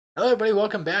Hello, everybody.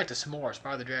 Welcome back to some more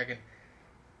Spyro the Dragon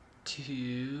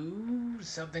 2.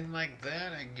 Something like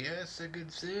that, I guess I could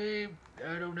say.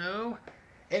 I don't know.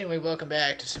 Anyway, welcome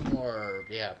back to some more,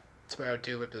 Spyro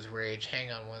 2 Ripto's Rage.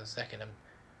 Hang on one second.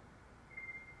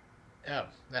 Oh,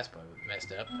 that's probably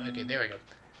messed up. Okay, there we go.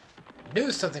 Knew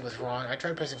something was wrong. I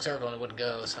tried pressing circle and it wouldn't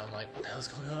go, so I'm like, what the hell's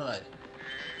going on?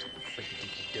 Freaky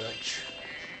deaky Dutch.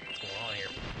 What's going on here?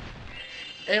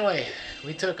 Anyway,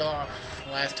 we took off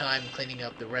last time cleaning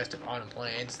up the rest of Autumn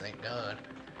Plains, thank God.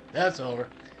 That's over.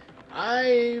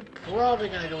 I'm probably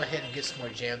going to go ahead and get some more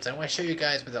gems. I want to show you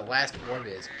guys what the last orb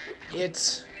is.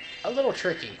 It's a little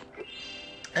tricky.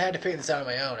 I had to figure this out on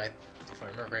my own, if I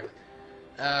remember correctly.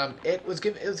 It was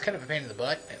kind of a pain in the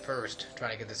butt at first,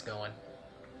 trying to get this going.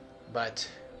 But,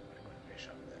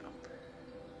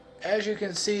 as you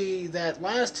can see, that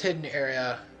last hidden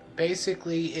area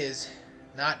basically is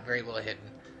not very well hidden.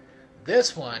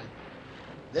 This one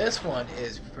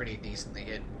is pretty decently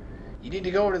hidden. You need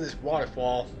to go over to this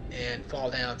waterfall and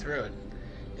fall down through it.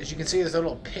 As you can see, there's a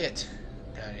little pit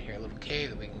down in here, a little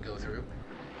cave that we can go through.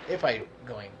 If I'm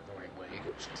going the right way,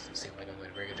 which doesn't seem like I'm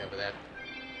doing a very good job of that.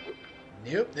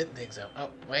 Nope, didn't think so. Oh,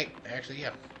 wait, actually,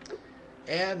 yeah.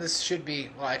 And this should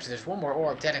be, well, actually, there's one more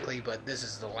orb technically, but this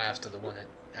is the last of the one that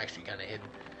actually kind of hidden.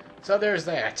 So there's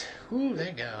that. Ooh,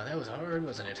 thank God. That was hard,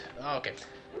 wasn't it? Okay.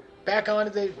 Back on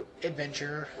to the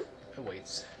adventure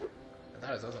awaits. I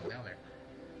thought I saw something down there.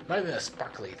 Might have been a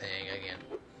sparkly thing again.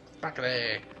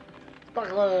 Sparkly!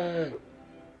 Sparkly!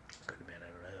 Could have been,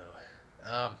 I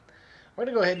don't know. We're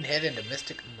gonna go ahead and head into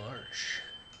Mystic Marsh.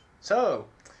 So,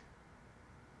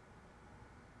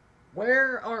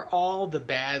 where are all the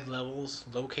bad levels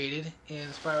located in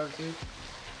Spyro 2?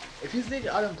 If you think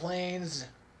Autumn Plains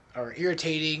are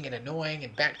irritating and annoying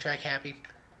and backtrack happy,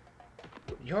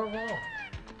 you're wrong.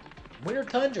 Winter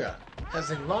Tundra has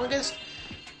the longest,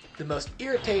 the most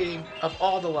irritating of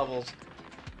all the levels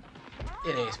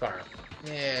in any Spyro.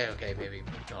 Yeah, okay, maybe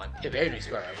not. If any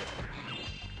Spyro,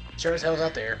 but sure as hell's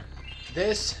out there.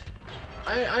 This,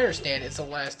 I understand it's the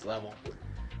last level,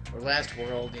 or last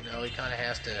world, you know, it kind of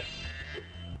has to,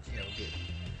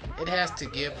 it has to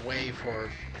give way for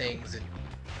things that,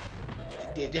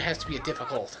 it has to be a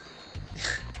difficult.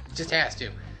 It just has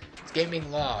to. It's gaming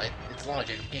law, it's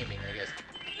logic of gaming, I guess.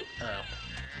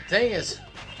 The thing is,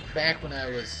 back when I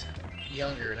was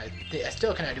younger, and I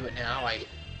still kind of do it now, I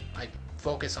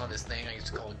focus on this thing I used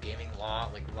to call it gaming law,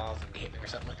 like laws of gaming or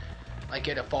something. I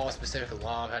get a follow specific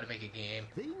law of how to make a game.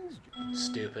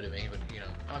 Stupid of me, but you know,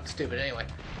 I'm stupid anyway.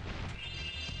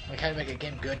 Like how to make a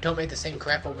game good. Don't make the same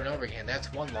crap over and over again.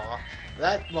 That's one law.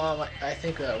 That law, I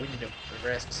think we need to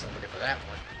arrest somebody for that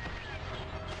one.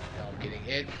 No, I'm kidding.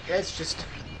 It's just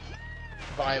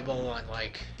viable on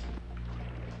like,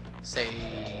 say,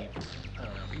 I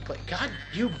don't know. You play. God,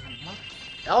 you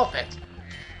elephant.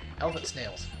 Elephant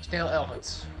snails. Snail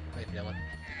elephants. Wait a minute.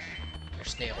 They're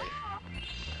snaily.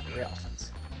 They're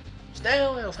elephants.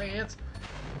 Snail elephants.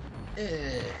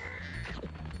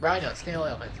 Rhino. Snail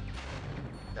elephant.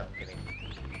 No, I'm kidding.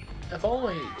 If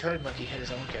only Turd Monkey had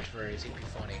his own catchphrase, he'd be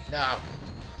funny. No.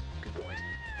 Good point.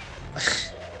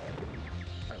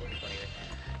 That would be funny.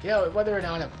 You know, whether or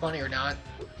not I'm funny or not,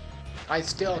 I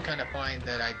still kind of find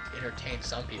that I entertain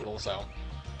some people, so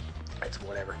it's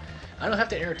whatever. I don't have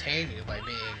to entertain you by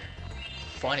being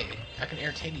funny. I can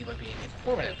entertain you by being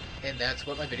informative, and that's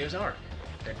what my videos are.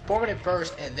 They're informative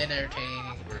first, and then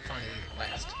entertaining or funny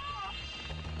last.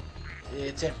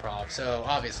 It's improv, so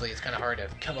obviously it's kind of hard to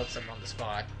come up with something on the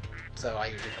spot. So I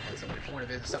usually come up with something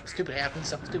informative, and something stupid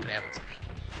happens,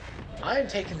 I'm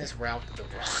taking this route the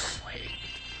wrong way.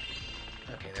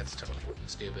 Okay, that's totally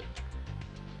stupid.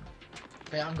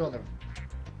 Yeah, I'm going the...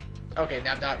 Okay,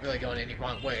 now I'm not really going any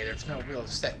wrong way. There's no real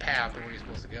set path where you're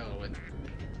supposed to go, but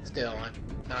still, I'm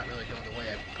not really going the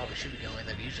way I probably should be going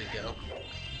that I usually go.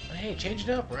 But hey, change it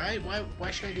up, right?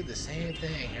 Why should I do the same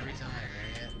thing every time,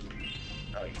 man?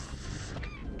 Oh, you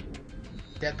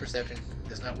depth perception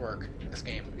does not work in this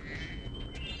game.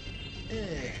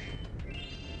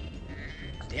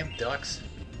 Damn ducks.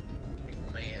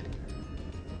 Man.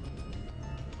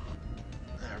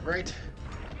 Alright.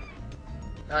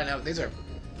 I know, these are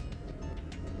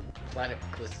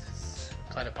platypi,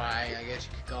 I guess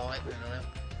you could call it. I don't know.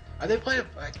 Are they planet?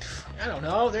 I don't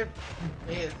know. They're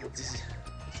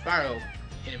Spyro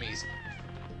enemies.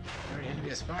 They're an enemy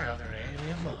of Spyro. They're an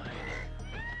enemy of mine.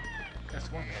 That's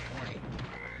one. We had 20.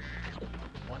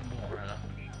 One more, huh?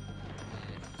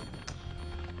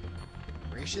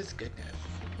 Gracious goodness.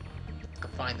 I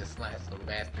can find this last little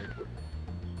bastard.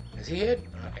 Is he hid?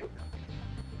 Okay.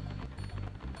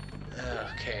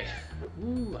 Okay.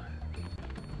 Ooh.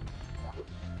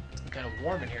 It's kind of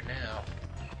warm in here now.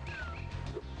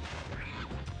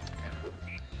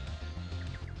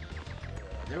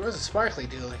 There was a sparkly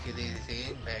doodly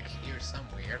thing back here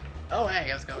somewhere. Oh, hey,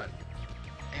 how's it going?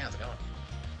 Hey, how's it going?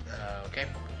 Okay.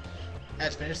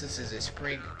 That's finished. This is a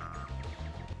spring.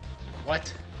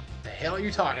 What the hell are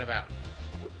you talking about?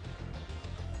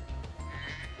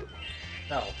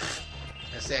 Oh,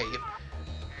 I say, if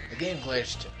the game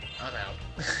glitched, I'm out.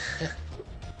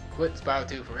 Quit Spyro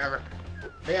 2 forever.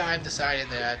 But yeah, I've decided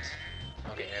that.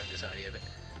 Okay, I haven't decided yet, but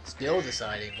still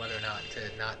deciding whether or not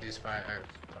to not do Spyro.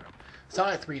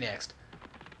 Sonic 3 next.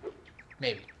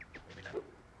 Maybe. Maybe not.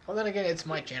 Well, then again, it's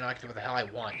my channel. I can do what the hell I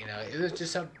want, you know. It was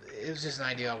just an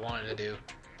idea I wanted to do.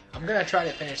 I'm gonna try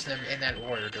to finish them in that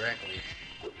order directly.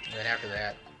 And then after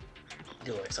that,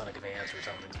 do like Sonic Advance or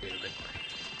something stupid.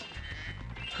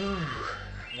 Whew.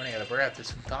 I'm running out of breath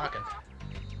just from talking.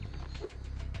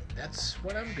 That's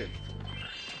what I'm good for.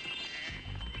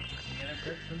 Running out of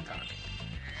breath from talking.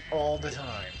 All the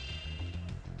time.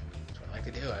 That's what I like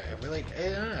to do. I really, I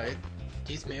don't know, it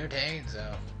keeps me entertained,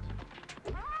 so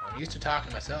I'm used to talking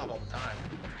to myself all the time.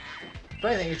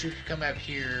 But I think is you can come up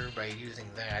here by using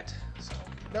that, so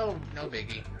no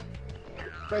biggie.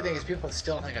 But I think is people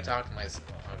still think I talk to myself.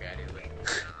 Okay, I do, but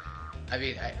I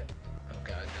mean, oh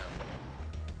god,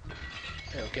 no.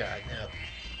 Oh god, no.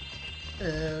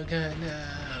 Oh god, no.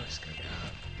 I'm just gonna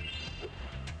go.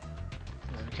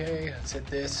 Okay, let's hit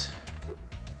this.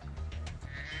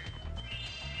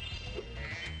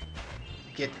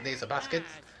 Get these baskets.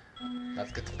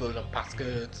 Baskets full of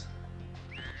baskets.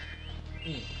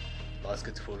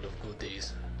 Baskets full of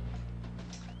goodies.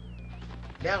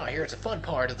 Now here's the fun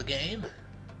part of the game.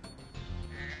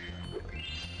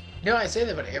 No, I say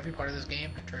that about every part of this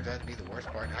game. It turns out to be the worst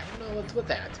part. I don't know what's with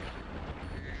that.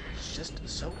 It's just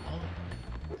so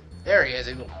odd. There he is,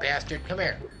 you little bastard. Come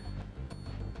here.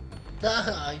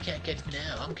 Ah, you can't catch me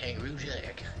now. I'm Kangaroo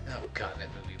Jack. Oh god, that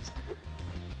movie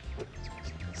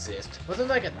exist. Wasn't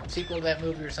like a sequel to that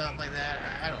movie or something like that?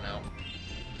 I don't know.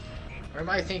 Or am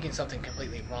I thinking something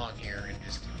completely wrong here and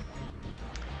just...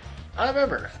 I don't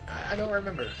remember. I don't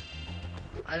remember.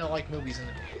 I don't like movies in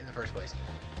the first place.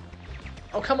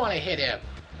 Oh, come on, I hit him.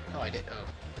 Oh, I did. Oh.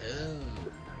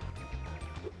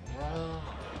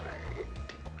 Right.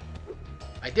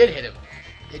 I did hit him.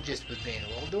 It just was being a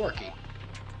little dorky.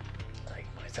 Like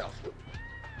myself.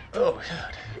 Oh,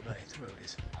 God. My throat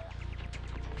is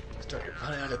starting to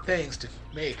run out of things to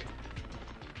make.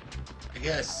 I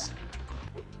guess.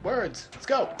 Words. Let's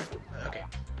go. Okay.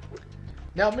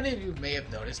 Now, many of you may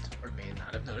have noticed, or may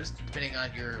not have noticed, depending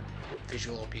on your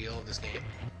visual appeal of this game,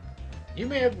 you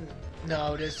may have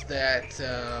noticed that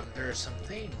there are some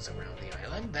things around the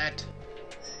island that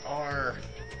are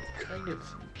kind of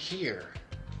here,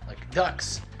 like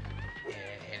ducks,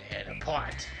 and a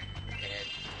pot, and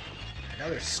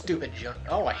another stupid junk.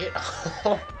 Oh, I hit.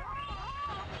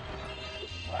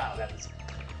 Wow, that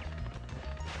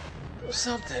was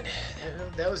something.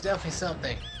 That was definitely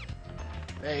something.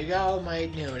 There you go,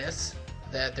 might notice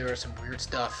that there are some weird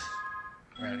stuff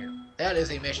around here. That is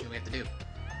a mission we have to do.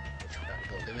 Which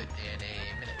we'll do it in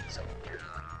a minute, so.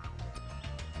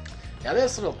 Now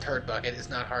this little turd bucket is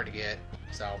not hard to get,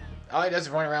 so all it does is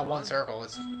run around one circle.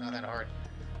 It's not that hard.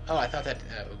 Oh, I thought that,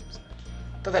 oops.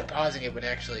 I thought that pausing it would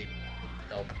actually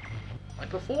help. Like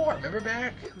before, remember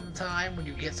back in the time when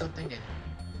you get something and it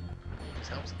just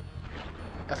helps?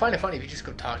 I find it funny if you just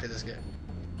go talk to this guy.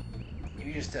 If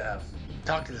you just,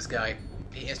 talk to this guy,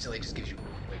 he instantly just gives you...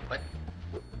 Wait, what?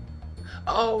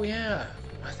 Oh, yeah.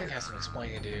 I think I have some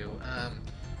explaining to do.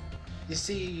 You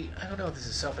see, I don't know if this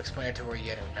is self-explanatory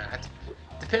yet or not.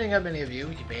 Depending on many of you,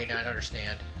 you may not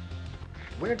understand.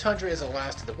 Winter Tundra is the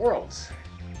last of the worlds,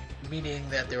 meaning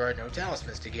that there are no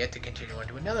talismans to get to continue on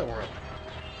to another world.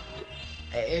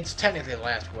 It's technically the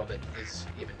last world that is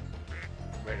even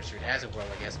registered as a world,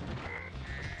 I guess.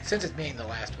 Since it's being the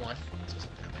last one.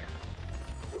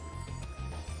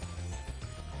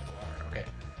 Okay.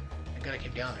 I gotta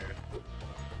keep down there.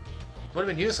 Would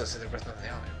have been useless if there was nothing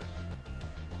down there.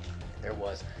 There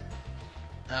was.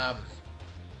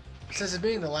 Since it's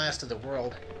being the last of the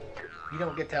world, you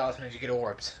don't get talismans, you get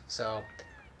orbs. So,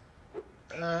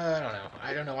 I don't know.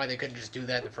 I don't know why they couldn't just do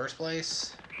that in the first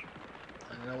place.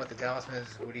 I don't know what the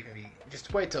talismans would even be.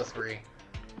 Just wait till 3.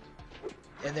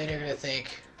 And then you're gonna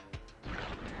think...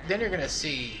 Then you're gonna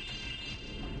see...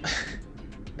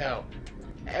 No.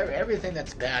 Everything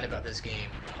that's bad about this game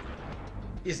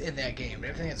is in that game.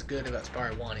 Everything that's good about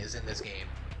Spyro 1 is in this game.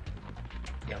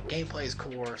 You know, gameplay is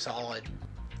core, solid,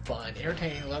 fun,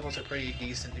 entertaining. Levels are pretty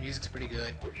decent. The music's pretty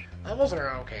good. Levels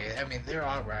are okay. I mean, they're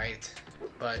alright.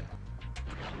 But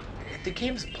the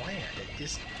game's bland. It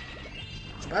just...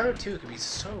 Spyro 2 could be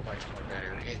so much more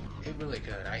better. It really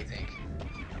could, I think.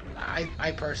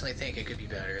 I personally think it could be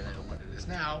better than what it is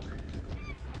now.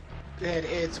 And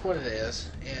it's what it is,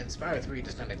 and Spyro 3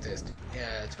 does not exist.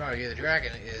 Spyro the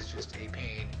Dragon is just a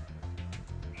pain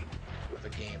of a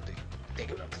game to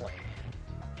think about playing.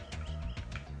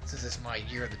 Since it's my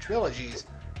year of the trilogies,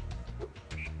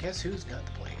 guess who's got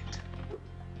to play it?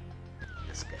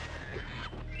 This guy.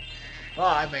 Well,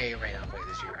 I may or may not play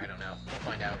this year. I don't know. We'll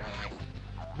find out, won't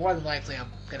we? More than likely,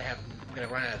 I'm gonna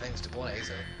run out of things to play.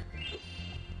 So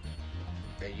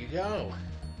there you go.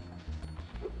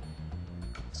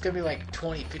 It's gonna be like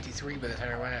 2053 by the time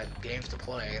I run out of games to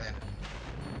play, and then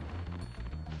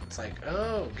it's like,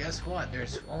 oh, guess what?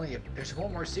 There's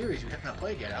one more series we have not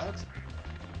played yet, Alex.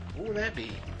 What would that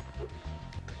be?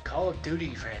 The Call of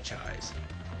Duty franchise.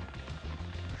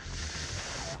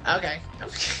 Okay.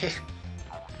 Okay.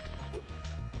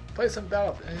 Play some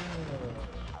Battlefield.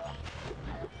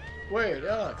 Wait,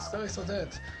 Alex, that makes no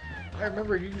sense. I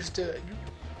remember you used to.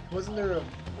 Wasn't there a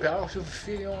Battlefield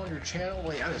video on your channel?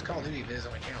 Well, yeah, there's Call of Duty videos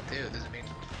on my channel too. It doesn't mean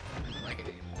I didn't like it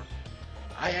anymore.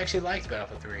 I actually liked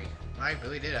Battlefield 3. I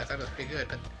really did. I thought it was pretty good.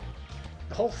 But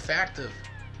the whole fact of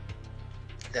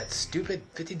that stupid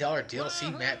 $50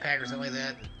 DLC map pack or something like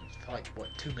that, for like, what,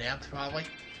 2 maps probably?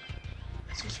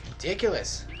 It's just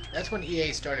ridiculous. That's when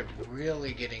EA started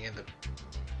really getting into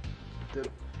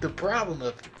the problem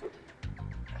of,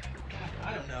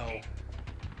 I don't know.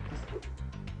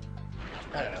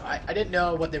 I didn't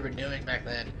know what they were doing back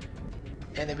then,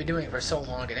 and they've been doing it for so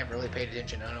long. I never really paid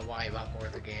attention. I don't know why about more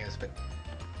of the games, but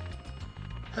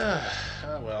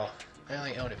oh well. I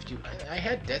only own a few. I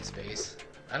had Dead Space.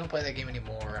 I don't play that game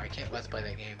anymore. I can't let's play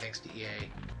that game thanks to EA.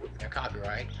 Their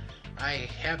copyright. I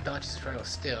have Dante's Inferno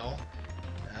still.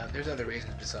 There's other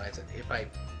reasons besides it. If I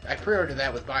pre-ordered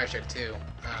that with Bioshock 2.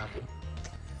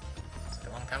 It's a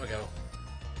long time ago.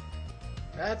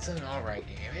 That's an alright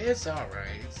game. It's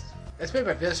alright. It's made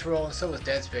by Visceral, and so was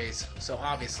Dead Space, so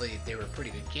obviously they were pretty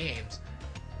good games.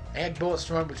 I had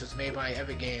Bulletstorm, which was made by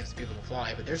Epic Games, People Can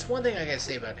Fly, but there's one thing I gotta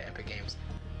say about Epic Games.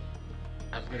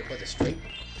 I'm gonna put this straight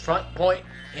front point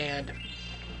and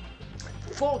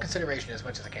full consideration as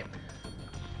much as I can.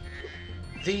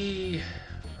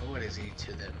 What is he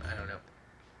to them? I don't know.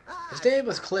 His name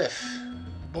was Cliff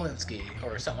Blinsky,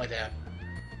 or something like that.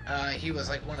 He was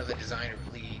like one of the designer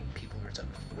lead people or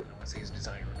something. I don't want to say he's a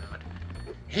designer or not.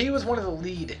 He was one of the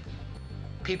lead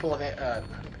people of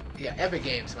Epic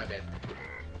Games, my bad.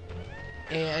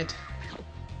 And,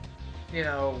 you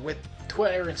know, with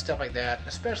Twitter and stuff like that,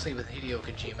 especially with Hideo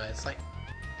Kojima, it's like,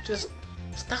 just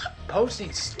stop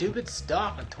posting stupid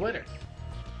stuff on Twitter.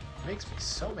 It makes me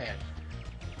so mad.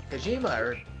 Kojima,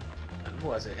 or who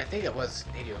was it? I think it was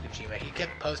Hideo Kojima. He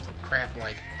kept posting crap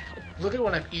like, look at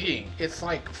what I'm eating. It's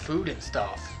like food and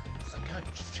stuff. It's like, God,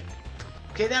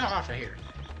 get that off of here.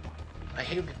 I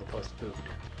hate when people post food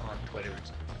on Twitter.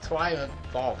 That's why I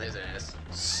unfollowed his ass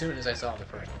as soon as I saw the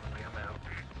first one. I'm out.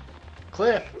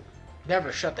 Cliff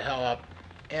never shut the hell up,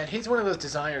 and he's one of those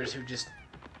designers who just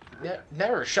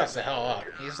never shuts the hell up.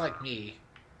 He's like me.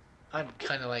 I'm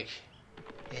kind of like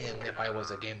him if I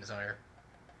was a game designer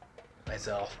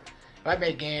myself. If I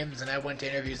made games and I went to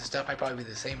interviews and stuff, I'd probably be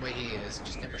the same way he is.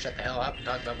 Just never shut the hell up and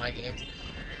talk about my games.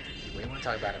 We want to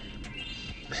talk about him.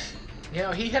 You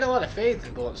know, he had a lot of faith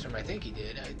in Bulletstorm. I think he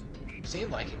did. It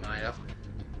seemed like he might have.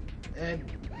 And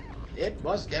it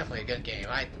was definitely a good game.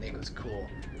 I think it was cool.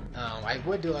 I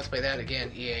would do Let's Play that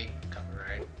again. EA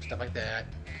copyright, stuff like that.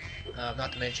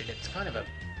 Not to mention, it's kind of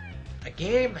a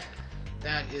game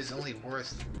that is only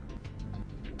worth...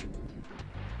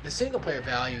 The single-player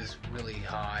value is really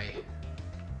high.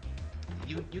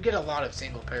 You get a lot of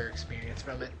single-player experience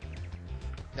from it.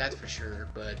 That's for sure,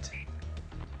 but...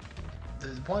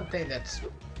 The one thing that's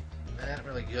not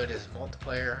really good is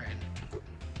multiplayer, and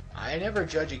I never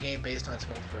judge a game based on its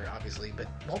multiplayer, obviously, but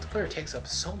multiplayer takes up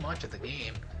so much of the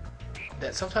game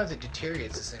that sometimes it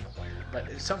deteriorates the single player.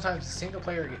 But sometimes the single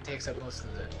player takes up most of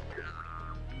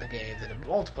the game, and the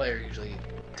multiplayer usually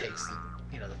takes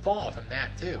the fall from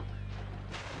that too.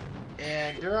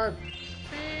 And there are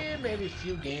maybe a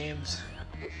few games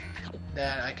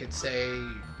that I could say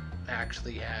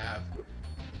actually have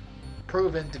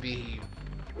proven to be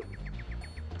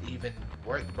even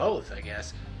worth both, I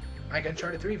guess. Like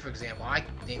Uncharted 3, for example. I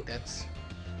think that's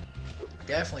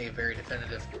definitely a very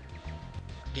definitive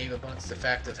game amongst the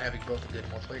fact of having both a good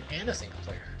multiplayer and a single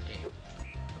player game.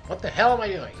 What the hell am I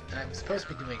doing? I'm supposed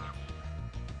to be doing...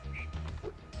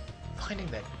 finding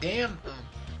that damn...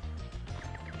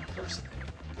 person.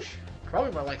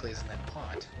 Probably more likely is in that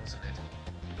pot, wasn't it?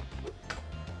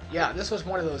 Yeah, this was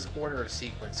one of those order of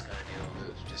sequence kind of deal.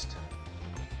 It was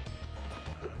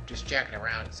just jacking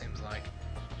around, it seems like.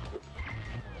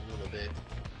 A little bit.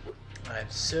 I'm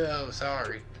so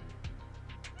sorry.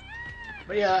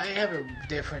 But yeah, I have a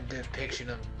different depiction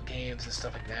of games and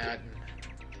stuff like that.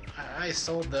 And I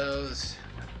sold those.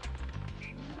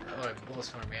 Oh, I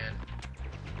lost my man.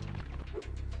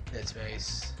 Dead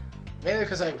Space. Mainly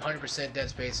because I have 100% Dead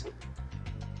Space.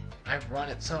 I've run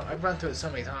through it so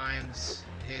many times.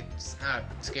 It's not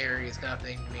scary. It's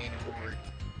nothing to me anymore.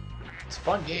 It's a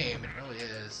fun game. It really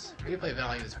is. Replay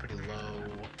value is pretty low.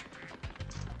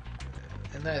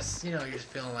 Unless, you know, you're just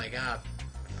feeling like,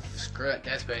 screw it,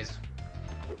 Dead Space.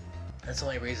 That's the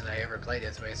only reason I ever played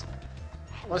Dead Space.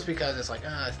 Most because it's like,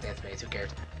 it's Dead Space, who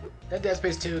cares? Then Dead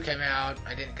Space 2 came out.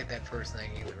 I didn't get that first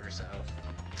thing either, so.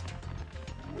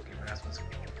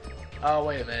 Oh,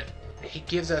 wait a minute. He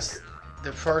gives us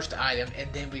the first item,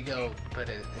 and then we go put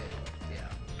it in. Yeah.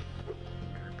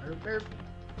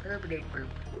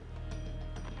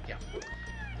 Yeah.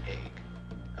 Egg.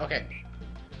 Okay.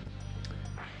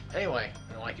 Anyway,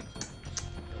 I don't like it.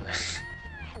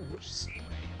 Just anyway,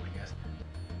 I guess.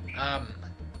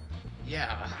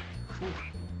 Yeah. Whew.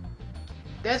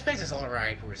 Dead Space is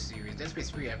alright for a series. Dead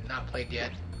Space 3 I have not played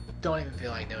yet. Don't even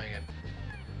feel like doing it.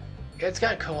 It's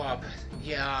got co-op,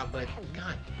 yeah, but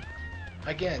God.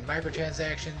 Again,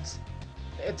 microtransactions,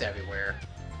 it's everywhere.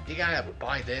 You gotta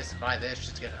buy this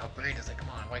just to get an upgrade. It's like, come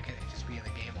on, why can't it just be in the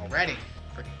game already?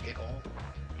 Freaking giggle.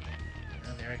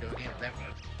 And there I go again with that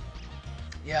one.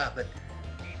 Yeah, but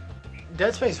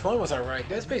Dead Space 1 was alright.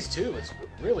 Dead Space 2 was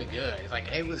really good.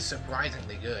 Like, it was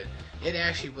surprisingly good. It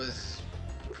actually was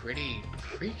pretty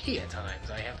freaky at times,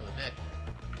 I have to admit.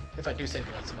 If I do say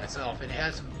so myself, it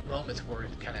had some moments where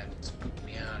it kind of spooked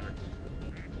me out,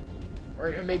 or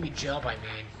it made me jump. I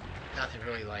mean, nothing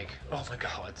really like, oh my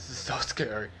god, this is so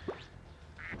scary.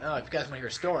 Oh, if you guys want to hear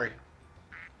a story,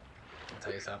 I'll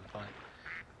tell you something fun.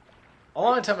 A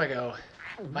long time ago,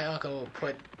 my uncle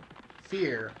put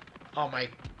Fear on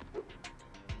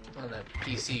the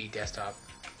PC desktop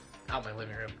out in my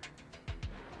living room,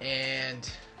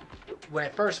 and when I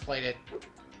first played it,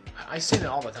 I seen it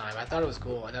all the time. I thought it was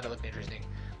cool. I thought it looked interesting,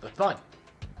 but fun.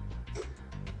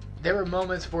 There were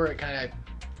moments where it kind of,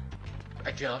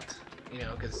 I jumped, you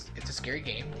know, because it's a scary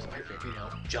game. So I figured, you know,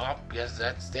 jump, because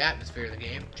that's the atmosphere of the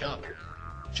game. Jump,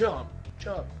 jump,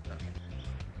 jump.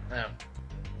 Okay.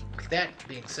 With that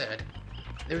being said,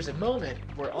 there was a moment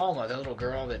where Alma, the little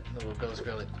girl, the little ghost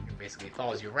girl that basically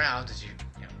follows you around, as you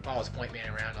know, follows Point Man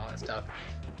around and all that stuff.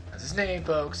 That's his name,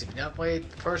 folks. If you've not played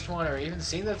the first one, or even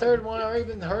seen the third one, or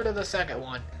even heard of the second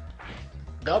one,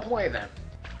 go play them.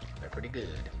 They're pretty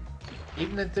good.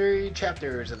 Even the 3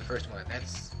 chapters of the first one,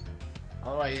 that's...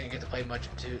 Although I didn't get to play much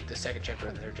to the second chapter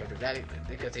and the third chapter, that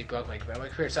because they broke my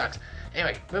career sucks.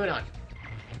 Anyway, moving on.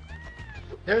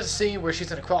 There's a scene where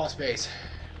she's in a crawl space,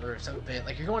 or some event,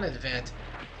 like you're going to an event,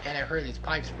 and I heard these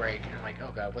pipes break, and I'm like,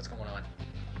 oh god, what's going on?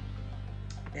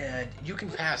 And you can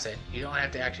pass it. You don't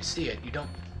have to actually see it. You don't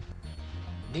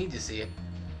need to see it.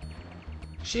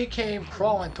 She came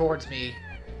crawling towards me.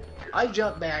 I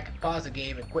jumped back, paused the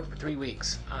game, and quit for 3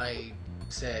 weeks. I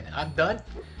said, I'm done.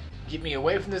 Get me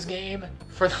away from this game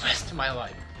for the rest of my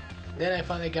life. Then I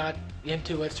finally got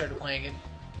into it, started playing it,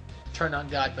 turned on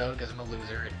God mode because I'm a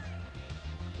loser, and,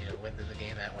 you know, went through the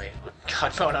game that way.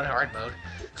 God mode on hard mode.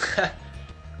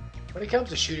 When it comes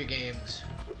to shooter games,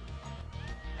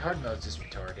 hard mode's just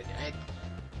retarded.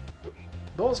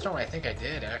 Bulletstorm, I think I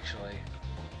did actually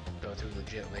go through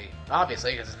legitly.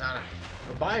 Obviously, because it's not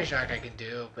a Bioshock I can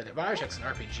do, but Bioshock's an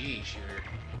RPG shooter.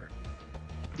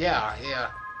 Yeah. I'm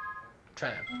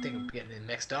trying to think of getting it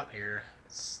mixed up here.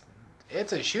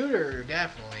 It's a shooter,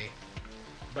 definitely,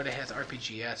 but it has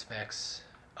RPG aspects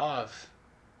of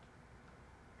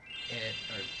in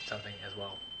it, or something as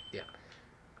well. Yeah.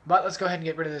 But let's go ahead and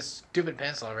get rid of this stupid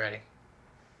pencil already.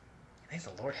 Thank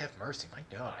the Lord have mercy, my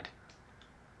god.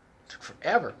 It took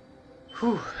forever.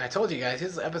 Whew, I told you guys,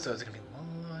 these episodes are gonna be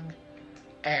long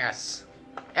ass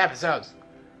episodes.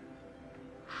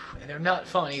 And they're not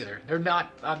fun either. They're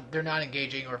not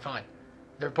engaging or fun.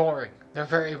 They're boring. They're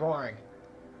very boring.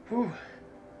 Whew.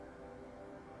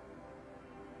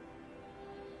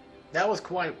 That was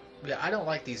quite... Yeah, I don't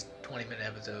like these 20-minute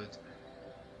episodes.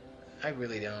 I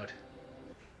really don't.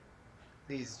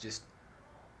 These just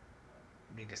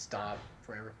need to stop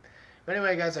forever. But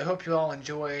anyway, guys, I hope you all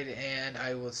enjoyed, and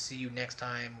I will see you next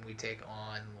time we take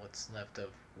on what's left of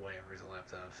whatever's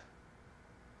left of,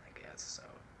 I guess. So,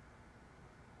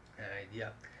 yeah.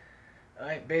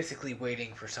 I'm basically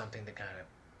waiting for something to kind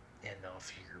of end off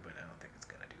here, but I don't think it's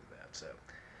going to do that. So,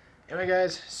 anyway,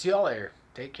 guys, see y'all later.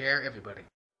 Take care, everybody.